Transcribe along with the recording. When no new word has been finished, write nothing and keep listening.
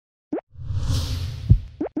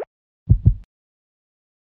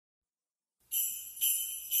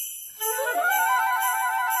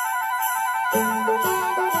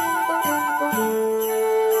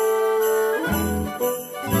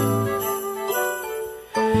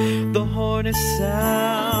The horn is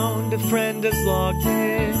sound, a friend has logged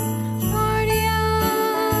in. Party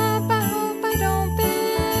up, I hope I don't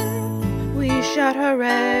bend. We shout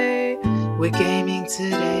hooray, we're gaming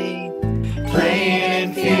today. Playing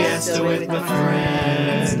in Fiesta with my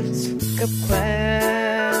friends. Pick up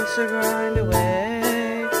quests or grind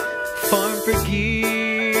away. Farm for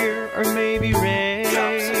gear or maybe raid.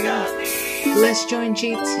 Let's join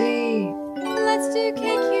GT. Let's do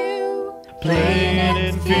KQ. Playing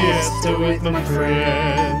in Fiesta with my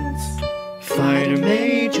friends. Fighter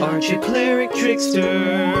mage, archer, cleric, trickster.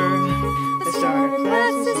 The starter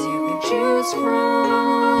classes you can choose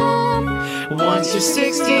from. Once you're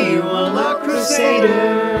 60, you unlock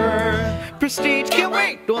Crusader. Prestige, can't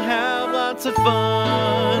wait, we'll have lots of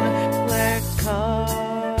fun. Collect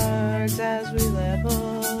cards as we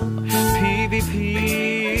level. PvP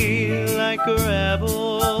like a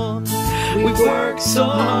rebel. We've worked so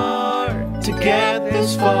hard to get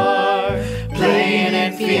this far. Playing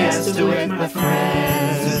in Fiesta with my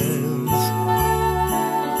friends.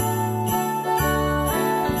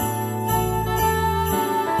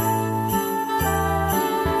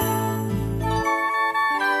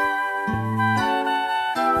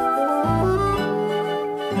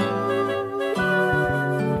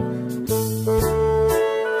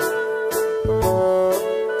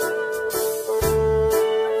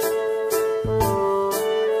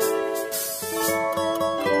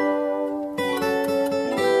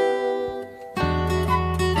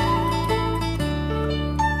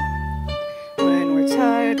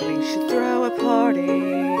 Tired, we should throw a party.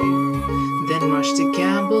 Then rush to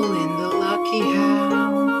gamble in the lucky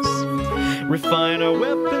house. Refine our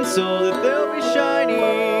weapons so that they'll be shiny.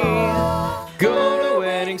 Go to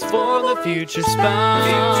weddings for the future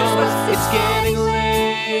spouse. It's getting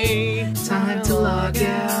late, Time to log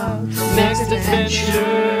out. next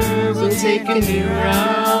adventure, we'll take a new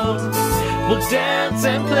route. We'll dance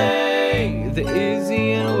and play the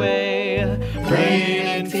Izzy and way. Playing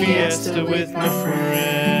in Fiesta with my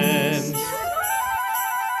friends.